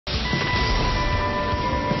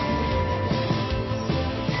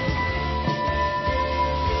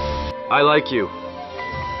I like you.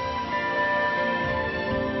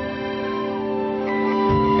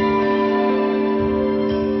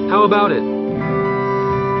 How about it?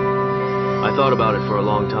 I thought about it for a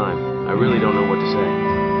long time. I really don't know what to say.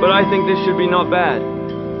 But I think this should be not bad.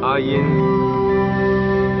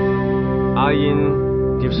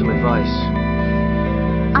 Yin, give some advice.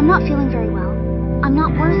 I'm not feeling very well. I'm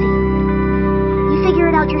not worthy. You figure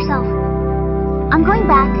it out yourself. I'm going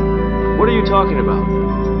back. What are you talking about?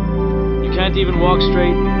 You can't even walk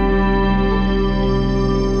straight.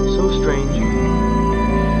 So strange.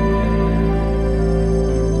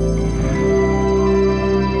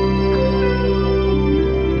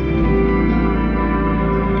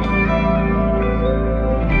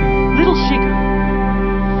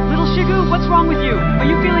 What's wrong with you? Are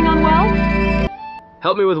you feeling unwell?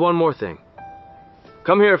 Help me with one more thing.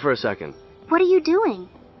 Come here for a second. What are you doing?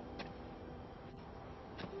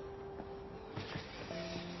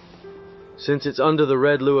 Since it's under the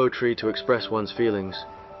red luo tree to express one's feelings,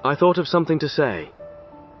 I thought of something to say.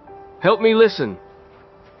 Help me listen.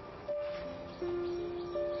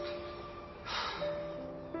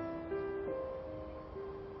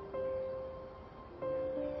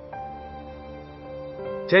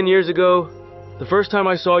 "10 years ago, the first time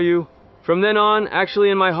I saw you, from then on, actually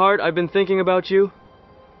in my heart, I've been thinking about you.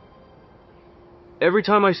 Every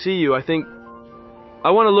time I see you, I think, I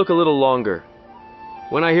want to look a little longer.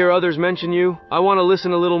 When I hear others mention you, I want to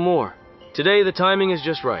listen a little more. Today, the timing is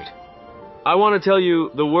just right. I want to tell you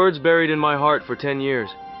the words buried in my heart for 10 years.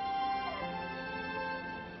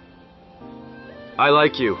 I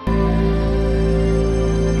like you."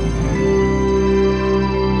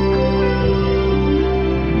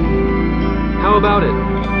 How about it?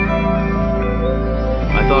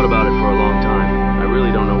 I thought about it for a long time. I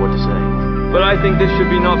really don't know what to say. But I think this should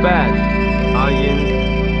be not bad.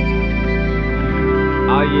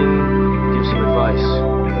 Yin, give some advice.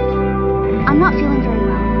 I'm not feeling very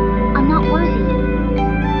well. I'm not worthy.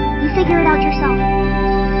 You figure it out yourself.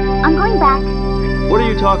 I'm going back. What are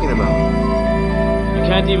you talking about? You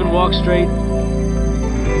can't even walk straight.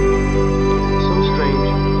 So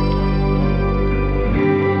strange.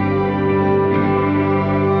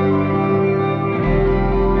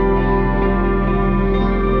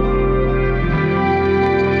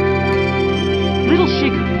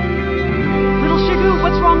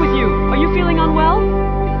 What's wrong with you? Are you feeling unwell?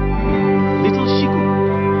 Little Shigu.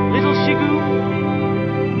 Little Shigu.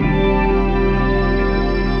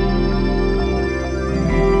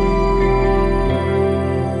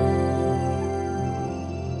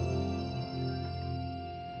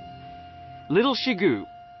 Little Shigu.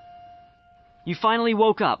 You finally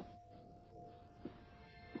woke up.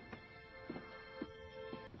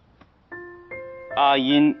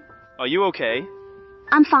 Yin, are you okay?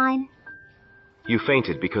 I'm fine. You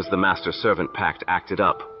fainted because the Master-Servant Pact acted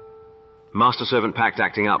up. Master-Servant Pact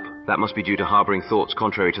acting up, that must be due to harboring thoughts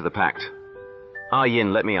contrary to the pact.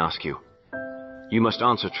 Yin, let me ask you. You must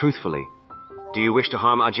answer truthfully. Do you wish to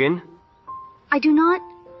harm Jin? I do not.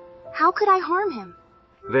 How could I harm him?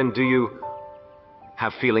 Then do you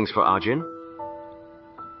have feelings for Jin?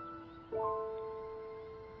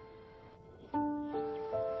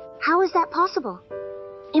 How is that possible?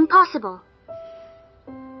 Impossible.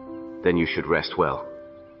 Then you should rest well.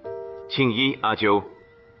 Qingyi, Jiu,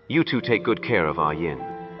 you two take good care of Yin.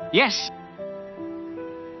 Yes.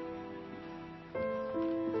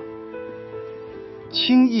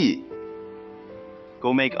 Qingyi,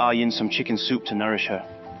 go make Yin some chicken soup to nourish her.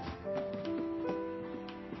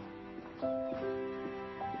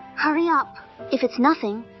 Hurry up. If it's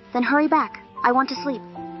nothing, then hurry back. I want to sleep.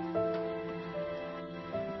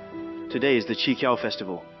 Today is the Qiqiao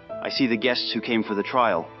festival. I see the guests who came for the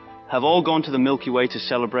trial have all gone to the Milky Way to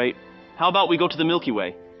celebrate. How about we go to the Milky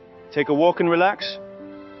Way? Take a walk and relax?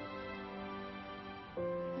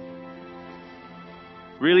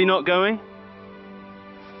 Really not going?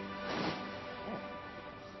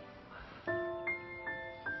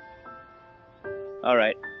 All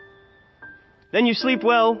right. Then you sleep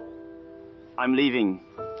well. I'm leaving.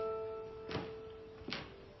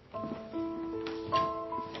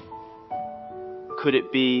 Could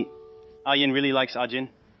it be Yin really likes Jin?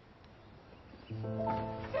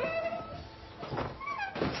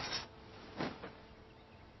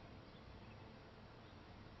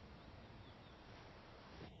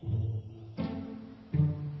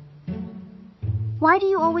 Why do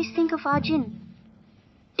you always think of Jin?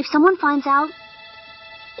 If someone finds out,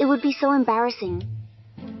 it would be so embarrassing.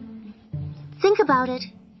 Think about it.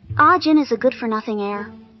 Jin is a good-for-nothing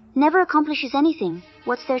heir. Never accomplishes anything.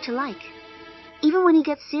 What's there to like? Even when he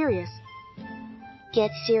gets serious.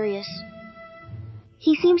 Get serious.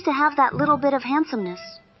 He seems to have that little bit of handsomeness.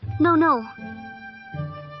 No.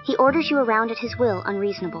 He orders you around at his will,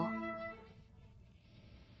 unreasonable.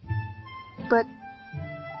 But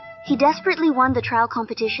he desperately won the trial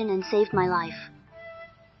competition and saved my life.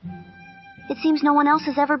 It seems no one else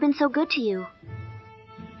has ever been so good to you.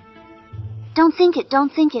 Don't think it.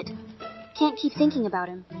 Can't keep thinking about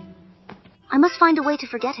him. I must find a way to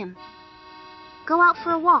forget him. Go out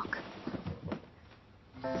for a walk.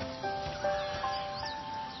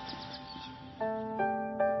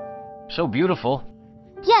 So beautiful.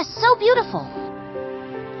 Yes, so beautiful.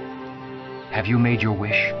 Have you made your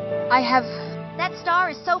wish? I have... That star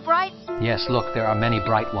is so bright. Yes, look, there are many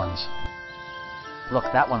bright ones. Look,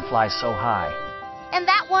 that one flies so high. And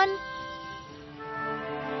that one?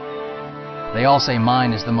 They all say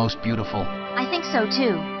mine is the most beautiful. I think so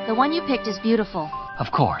too. The one you picked is beautiful.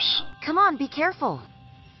 Of course. Come on, be careful.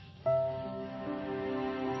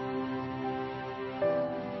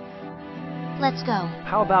 Let's go.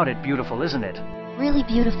 How about it, beautiful, isn't it? Really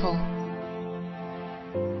beautiful.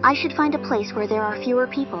 I should find a place where there are fewer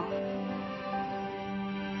people.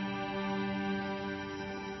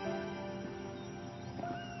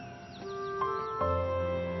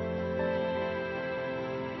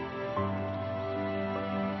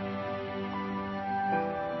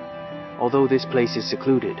 Although this place is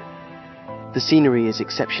secluded, the scenery is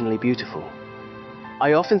exceptionally beautiful.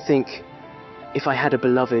 I often think, if I had a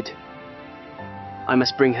beloved, I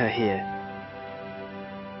must bring her here.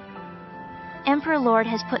 Emperor Lord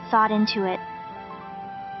has put thought into it.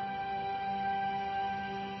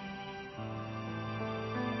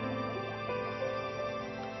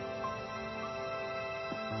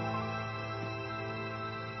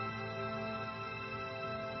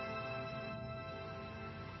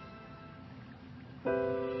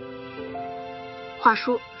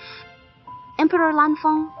 Emperor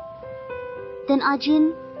Lanfeng, then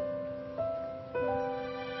Jin.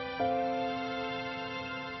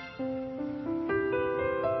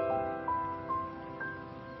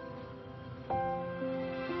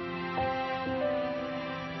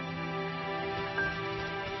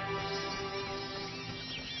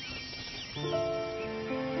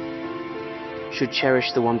 Should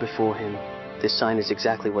cherish the one before him. This sign is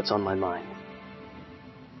exactly what's on my mind.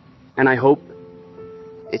 And I hope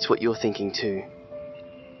it's what you're thinking too.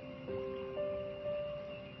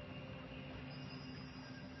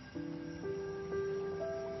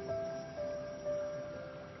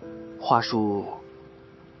 Huashu,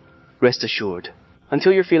 rest assured,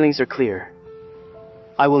 until your feelings are clear,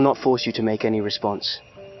 I will not force you to make any response.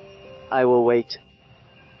 I will wait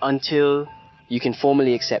until you can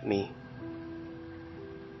formally accept me.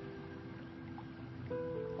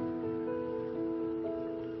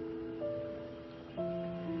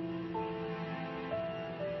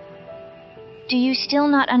 Do you still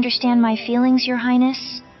not understand my feelings, Your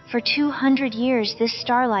Highness? For 200 years, this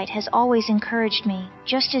starlight has always encouraged me,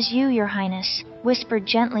 just as you, Your Highness, whispered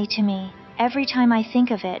gently to me. Every time I think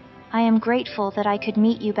of it, I am grateful that I could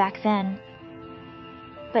meet you back then.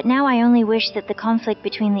 But now I only wish that the conflict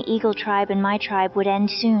between the Eagle tribe and my tribe would end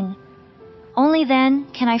soon. Only then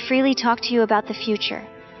can I freely talk to you about the future.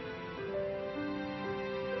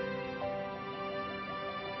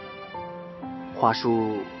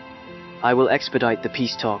 Huashu, I will expedite the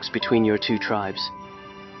peace talks between your two tribes.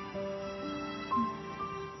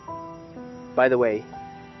 By the way,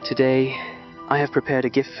 today I have prepared a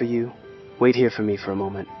gift for you. Wait here for me for a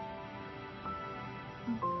moment.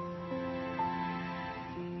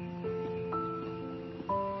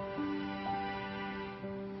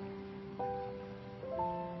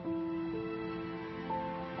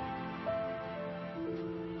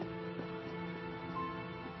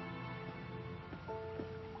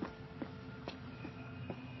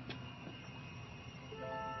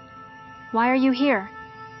 Why are you here?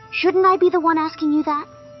 Shouldn't I be the one asking you that?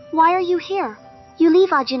 Why are you here? You leave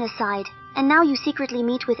Jin aside, and now you secretly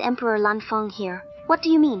meet with Emperor Lanfeng here. What do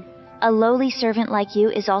you mean? A lowly servant like you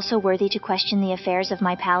is also worthy to question the affairs of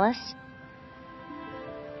my palace?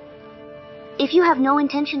 If you have no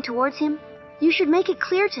intention towards him, you should make it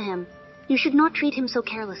clear to him. You should not treat him so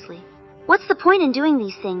carelessly. What's the point in doing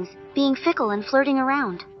these things, being fickle and flirting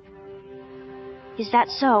around? Is that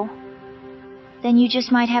so? Then you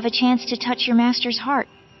just might have a chance to touch your master's heart.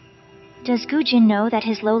 Does Gu Jin know that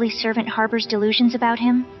his lowly servant harbors delusions about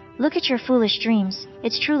him? Look at your foolish dreams.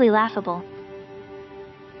 It's truly laughable.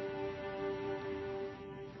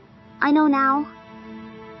 I know now.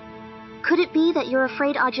 Could it be that you're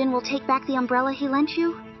afraid Jin will take back the umbrella he lent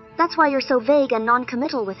you? That's why you're so vague and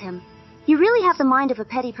non-committal with him. You really have the mind of a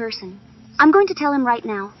petty person. I'm going to tell him right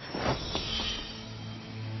now.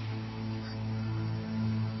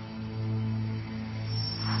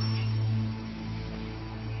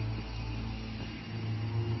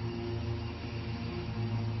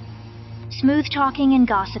 Smooth talking and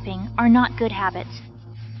gossiping are not good habits.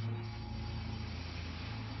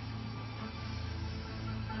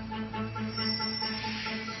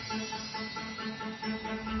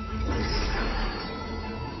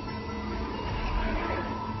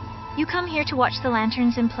 You come here to watch the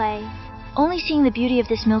lanterns and play, only seeing the beauty of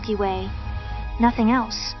this Milky Way, nothing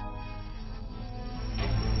else.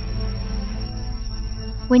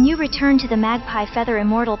 When you return to the Magpie Feather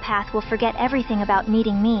Immortal path, will forget everything about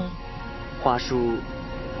meeting me. 话术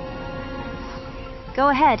Go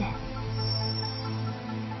ahead.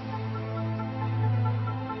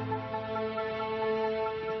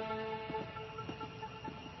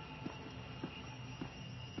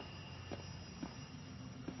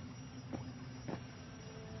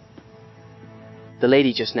 The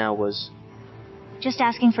lady just now was... Just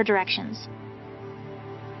asking for directions.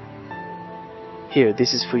 Here,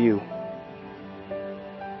 this is for you.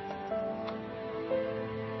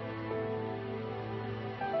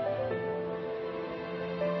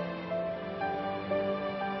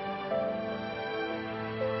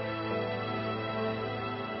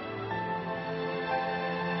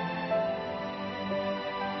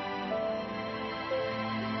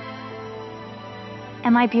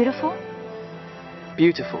 Am I beautiful?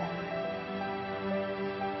 Beautiful.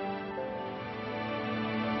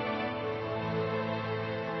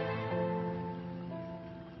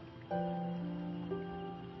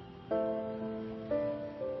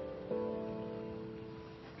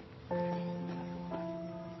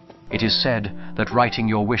 It is said that writing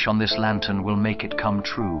your wish on this lantern will make it come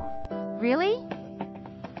true. Really?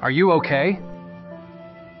 Are you okay?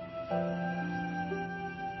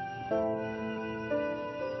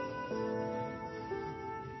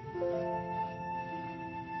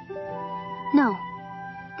 No.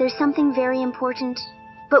 There's something very important.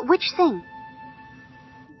 But which thing?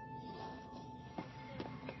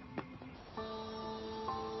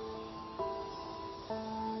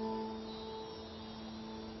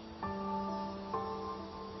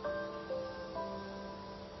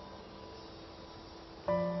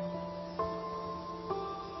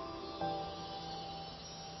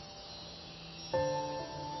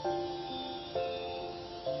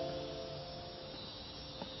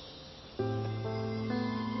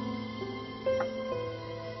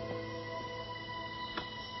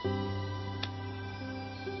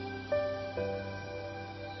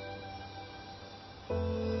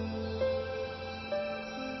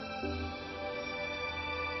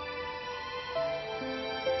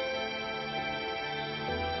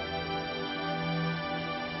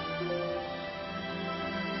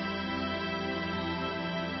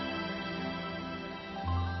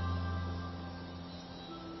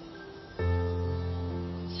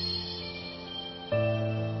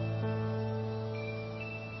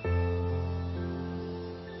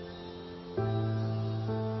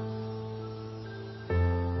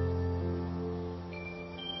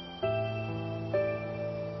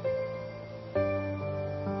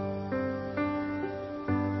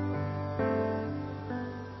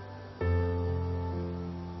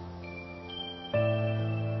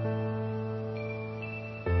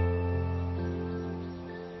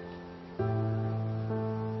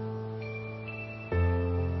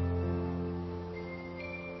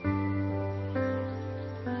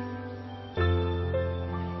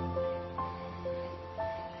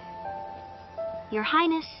 Your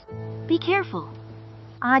Highness, be careful.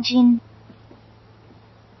 Jin.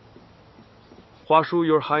 花叔,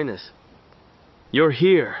 Your Highness. You're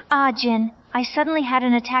here. Jin, I suddenly had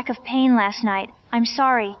an attack of pain last night. I'm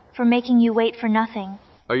sorry for making you wait for nothing.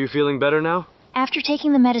 Are you feeling better now? After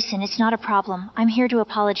taking the medicine, it's not a problem. I'm here to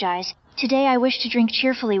apologize. Today I wish to drink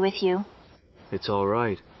cheerfully with you. It's all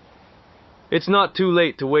right. It's not too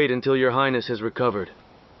late to wait until Your Highness has recovered.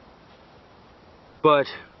 But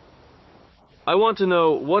I want to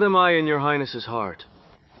know, what am I in Your Highness's heart?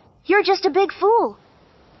 You're just a big fool.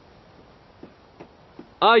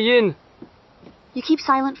 Yin! You keep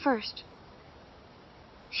silent first.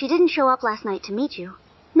 She didn't show up last night to meet you.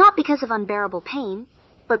 Not because of unbearable pain,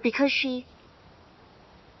 but because she...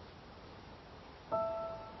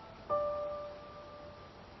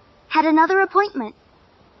 had another appointment.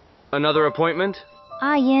 Another appointment?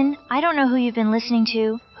 Yin, I don't know who you've been listening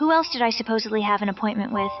to. Who else did I supposedly have an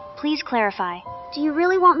appointment with? Please clarify. Do you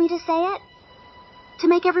really want me to say it? To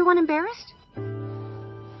make everyone embarrassed?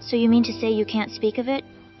 So you mean to say you can't speak of it?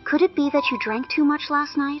 Could it be that you drank too much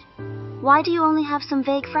last night? Why do you only have some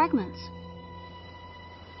vague fragments?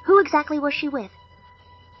 Who exactly was she with?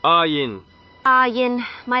 Yin. Yin,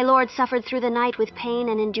 my lord suffered through the night with pain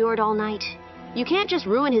and endured all night. You can't just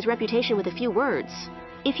ruin his reputation with a few words.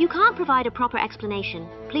 If you can't provide a proper explanation,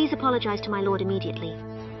 please apologize to my lord immediately.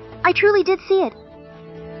 I truly did see it.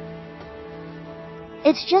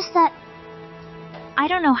 It's just that... I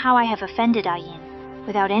don't know how I have offended Yin.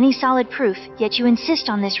 Without any solid proof, yet you insist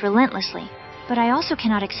on this relentlessly. But I also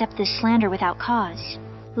cannot accept this slander without cause.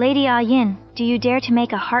 Lady Yin, do you dare to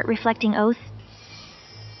make a heart-reflecting oath?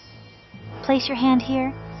 Place your hand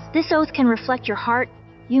here. This oath can reflect your heart.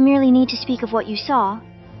 You merely need to speak of what you saw.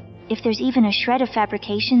 If there's even a shred of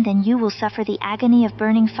fabrication, then you will suffer the agony of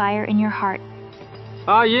burning fire in your heart.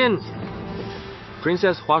 Yin!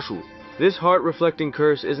 Princess Huashu, this heart-reflecting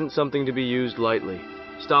curse isn't something to be used lightly.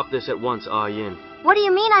 Stop this at once, Yin. What do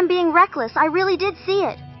you mean I'm being reckless? I really did see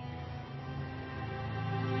it.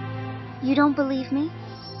 You don't believe me?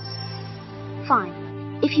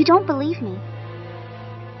 Fine. If you don't believe me,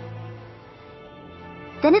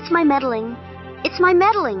 then it's my meddling. It's my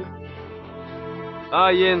meddling.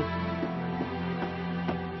 Yin.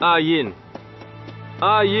 Yin.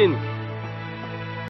 Yin.